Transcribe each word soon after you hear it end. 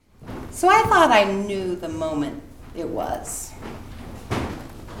So I thought I knew the moment it was.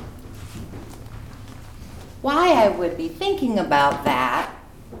 Why I would be thinking about that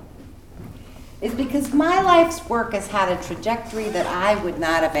is because my life's work has had a trajectory that I would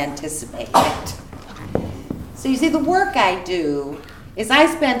not have anticipated. So you see, the work I do is I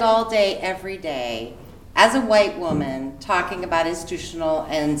spend all day, every day, as a white woman, talking about institutional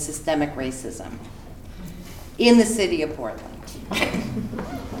and systemic racism in the city of Portland.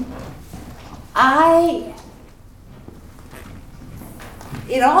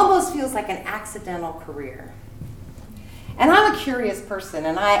 It almost feels like an accidental career. And I'm a curious person,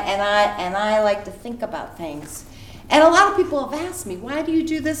 and I like to think about things. And a lot of people have asked me, why do you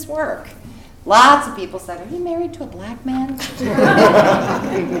do this work? Lots of people said, are you married to a black man? Because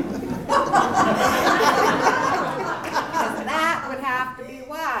that would have to be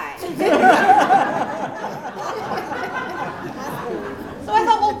why. So I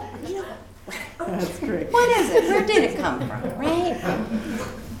thought, well, that's great. What is it? Where did it come from, right?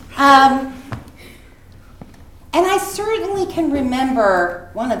 And I certainly can remember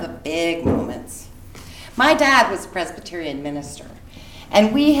one of the big moments. My dad was a Presbyterian minister,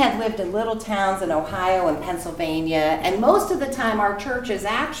 and we had lived in little towns in Ohio and Pennsylvania, and most of the time our churches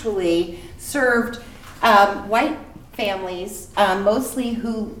actually served white families, mostly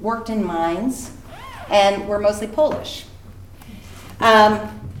who worked in mines and were mostly Polish. Now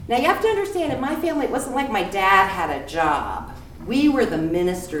you have to understand, in my family, it wasn't like my dad had a job. We were the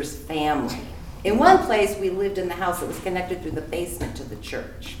minister's family. In one place, we lived in the house that was connected through the basement to the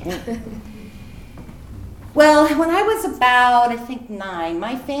church. Well, when I was about, I think, 9,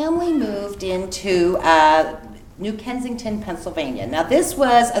 my family moved into New Kensington, Pennsylvania. Now, this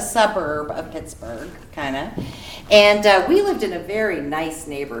was a suburb of Pittsburgh, kind of, and we lived in a very nice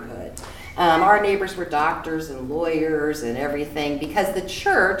neighborhood. Our neighbors were doctors and lawyers and everything, because the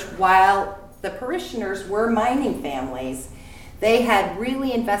church, while the parishioners were mining families, they had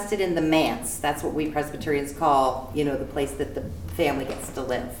really invested in the manse. That's what we Presbyterians call, the place that the family gets to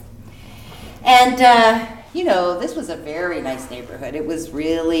live. And, this was a very nice neighborhood. It was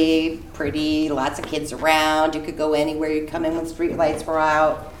really pretty, lots of kids around. You could go anywhere. You'd come in when street lights were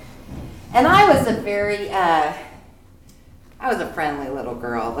out. And I was a friendly little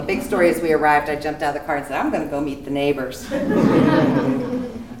girl. The big story is we arrived, I jumped out of the car and said, I'm going to go meet the neighbors.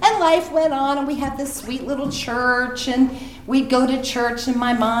 And life went on, and we had this sweet little church, and we'd go to church, and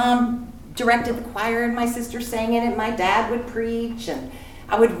my mom directed the choir, and my sister sang in it, and my dad would preach, and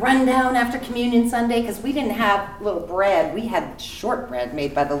I would run down after Communion Sunday, because we didn't have little bread. We had shortbread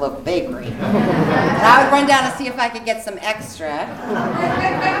made by the local bakery. And I would run down to see if I could get some extra.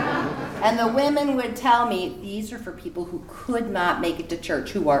 And the women would tell me, these are for people who could not make it to church,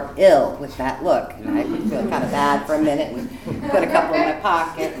 who are ill, with that look. And I would feel kind of bad for a minute and put a couple in my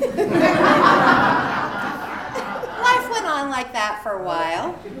pocket. Life went on like that for a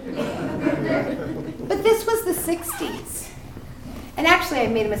while. But this was the 60s. And actually, I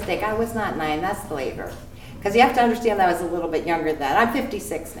made a mistake. I was not 9, that's later. Because you have to understand that I was a little bit younger than that. I'm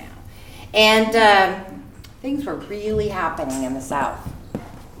 56 now. And things were really happening in the South.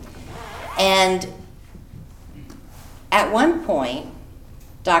 And at one point,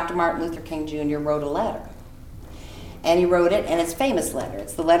 Dr. Martin Luther King Jr. wrote a letter. And he wrote it, and it's a famous letter.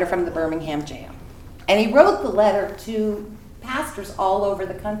 It's the letter from the Birmingham jail. And he wrote the letter to pastors all over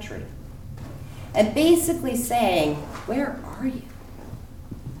the country. And basically saying, where are you?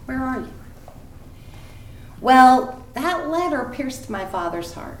 Where are you? Well, that letter pierced my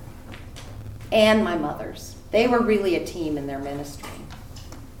father's heart and my mother's. They were really a team in their ministry.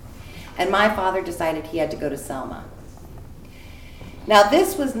 And my father decided he had to go to Selma. Now,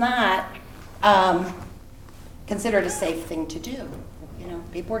 this was not considered a safe thing to do.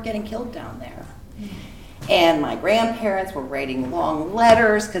 People were getting killed down there. And my grandparents were writing long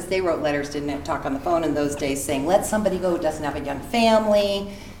letters, because they wrote letters, didn't have to talk on the phone in those days, saying, let somebody go who doesn't have a young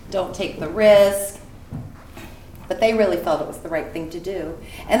family, don't take the risk. But they really felt it was the right thing to do.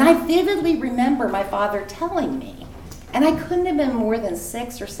 And I vividly remember my father telling me, and I couldn't have been more than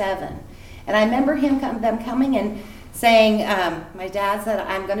 6 or 7. And I remember them coming and saying, my dad said,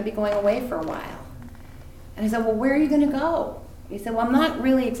 I'm going to be going away for a while. And I said, well, where are you going to go? He said, well, I'm not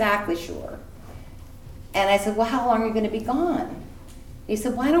really exactly sure. And I said, well, how long are you going to be gone? He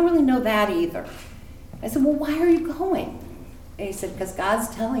said, well, I don't really know that either. I said, well, why are you going? And he said, because God's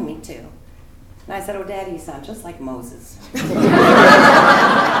telling me to. And I said, oh, Daddy, you sound just like Moses.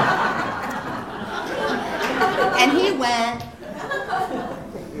 And he went.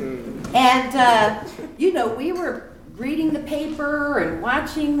 And, we were reading the paper and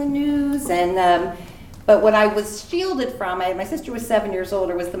watching the news. But But what I was shielded from, my sister was 7 years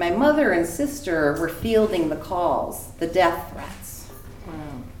older, was that my mother and sister were fielding the calls, the death threats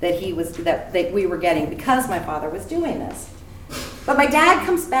that we were getting because my father was doing this. But my dad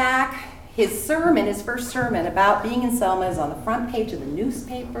comes back. His first sermon about being in Selma is on the front page of the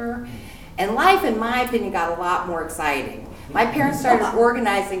newspaper. And life, in my opinion, got a lot more exciting. My parents started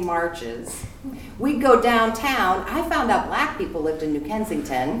organizing marches. We'd go downtown. I found out black people lived in New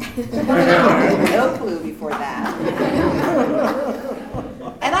Kensington. No clue before that.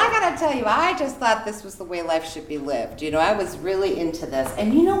 And I gotta tell you, I just thought this was the way life should be lived. I was really into this.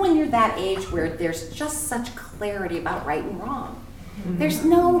 And when you're that age where there's just such clarity about right and wrong, there's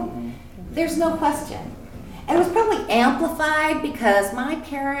no question. And it was probably amplified because my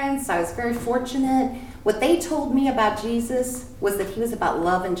parents, I was very fortunate, what they told me about Jesus was that he was about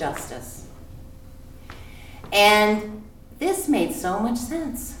love and justice. And this made so much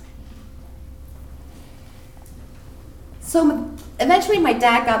sense. So eventually my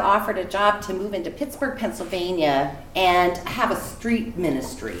dad got offered a job to move into Pittsburgh, Pennsylvania, and have a street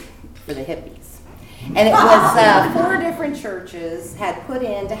ministry for the hippies. And it was 4 different churches had put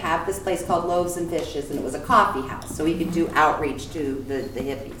in to have this place called Loaves and Fishes, and it was a coffee house, so he could do outreach to the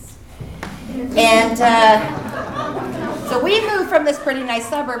hippies. And so we moved from this pretty nice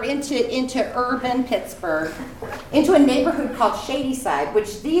suburb into urban Pittsburgh, into a neighborhood called Shadyside,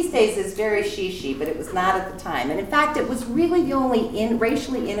 which these days is very shishi, but it was not at the time. And in fact, it was really the only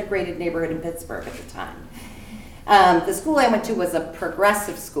racially integrated neighborhood in Pittsburgh at the time. The school I went to was a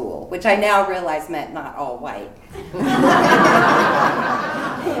progressive school, which I now realize meant not all white.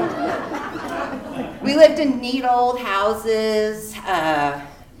 We lived in neat old houses.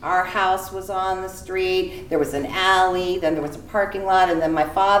 Our house was on the street. There was an alley. Then there was a parking lot. And then my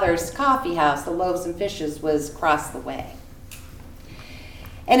father's coffee house, the Loaves and Fishes, was across the way.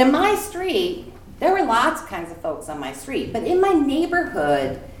 And in my street, there were lots of kinds of folks on my street. But in my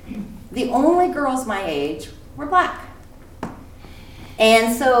neighborhood, the only girls my age were black.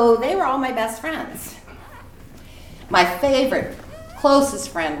 And so they were all my best friends. My favorite, closest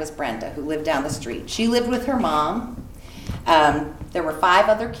friend was Brenda, who lived down the street. She lived with her mom. There were 5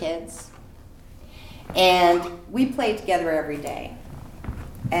 other kids. And we played together every day.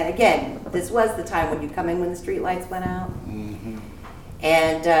 And again, this was the time when you come in when the street lights went out. Mm-hmm.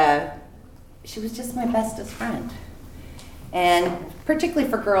 And she was just my bestest friend. And particularly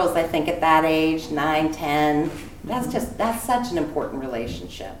for girls, I think at that age, 9, 10, that's such an important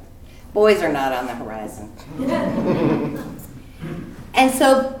relationship. Boys are not on the horizon. And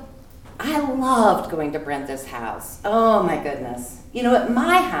so I loved going to Brenda's house. Oh my goodness. At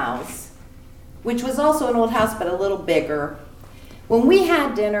my house, which was also an old house but a little bigger, when we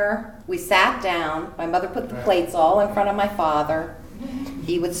had dinner, we sat down. My mother put the plates all in front of my father.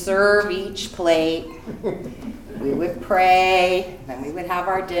 He would serve each plate. We would pray, then we would have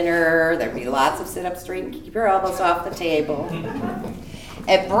our dinner. There'd be lots of sit up straight and keep your elbows off the table.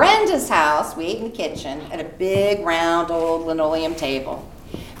 At Brenda's house, we ate in the kitchen at a big, round, old linoleum table.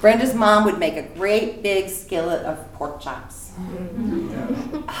 Brenda's mom would make a great big skillet of pork chops.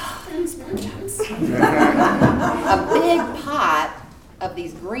 Oh, those pork chops. A big pot of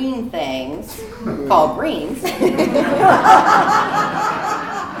these green things called greens.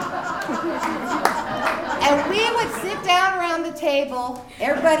 And we would sit down around the table.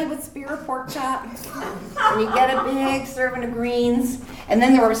 Everybody would spear a pork chop. And you'd get a big serving of greens. And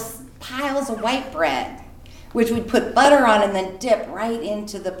then there were piles of white bread, which we'd put butter on and then dip right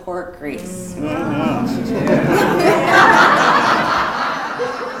into the pork grease.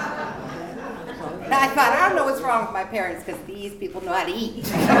 I thought, I don't know what's wrong with my parents because these people know how to eat.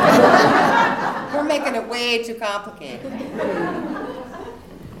 We're making it way too complicated.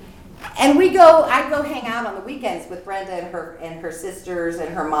 And I'd go hang out on the weekends with Brenda and her sisters and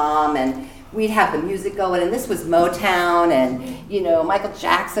her mom, and we'd have the music going, and this was Motown, and Michael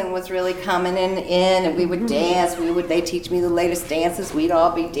Jackson was really coming in, and we would dance. They'd teach me the latest dances. We'd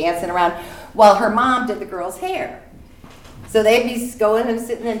all be dancing around while her mom did the girls' hair. So they'd be going and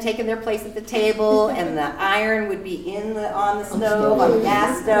sitting and taking their place at the table, and the iron would be on the stove, on the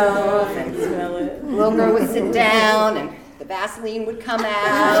gas stove, and the little girl would sit down, and the Vaseline would come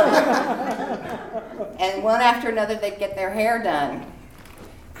out, and one after another they'd get their hair done.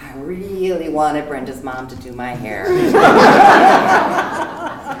 I really wanted Brenda's mom to do my hair. And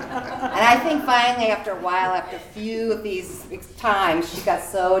I think finally, after a while, after a few of these times, she got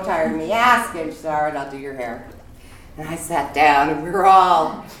so tired of me asking, she said, all right, I'll do your hair. And I sat down, and we were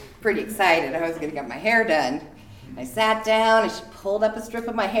all pretty excited. I was going to get my hair done. I sat down, and she pulled up a strip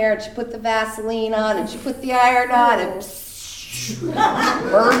of my hair, and she put the Vaseline on, and she put the iron on, and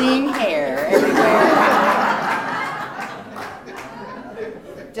burning hair everywhere.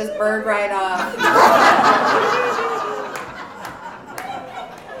 just burned right off.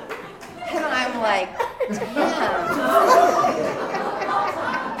 And I'm like, damn.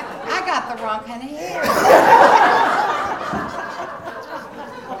 I got the wrong kind of hair.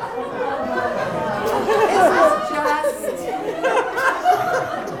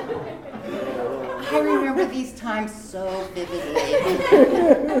 I remember these times so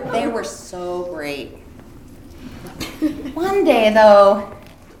vividly. They were so great. One day, though,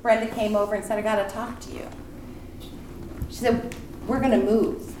 Brenda came over and said, I got to talk to you. She said, we're going to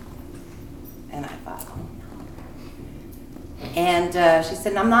move. And I thought, oh, no. And she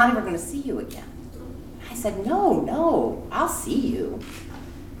said, I'm not ever going to see you again. I said, no, I'll see you.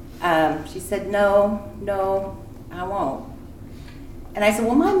 She said, no, I won't. And I said,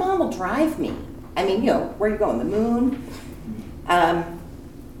 well, my mom will drive me. I mean, where are you going, the moon?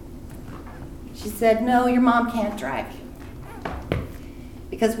 She said, no, your mom can't drive you.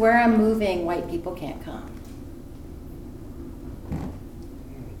 Because where I'm moving, white people can't come.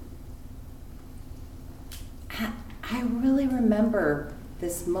 I really remember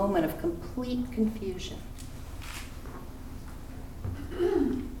this moment of complete confusion.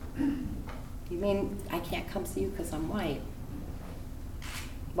 You mean I can't come see you because I'm white?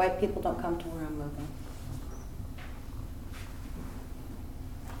 White people don't come to where I'm moving.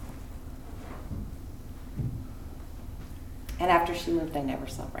 And after she moved, I never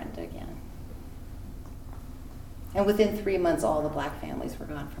saw Brenda again. And within 3 months, all the black families were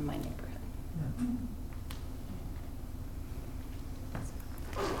gone from my neighborhood.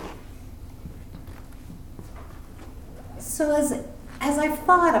 So as I've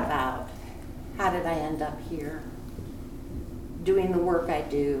thought about how did I end up here, doing the work I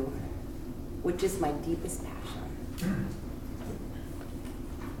do, which is my deepest passion,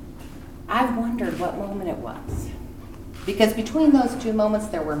 I've wondered what moment it was. Because between those 2 moments,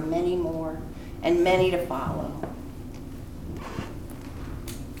 there were many more and many to follow.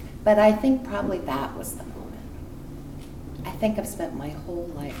 But I think probably that was the moment. I think I've spent my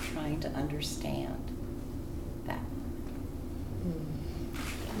whole life trying to understand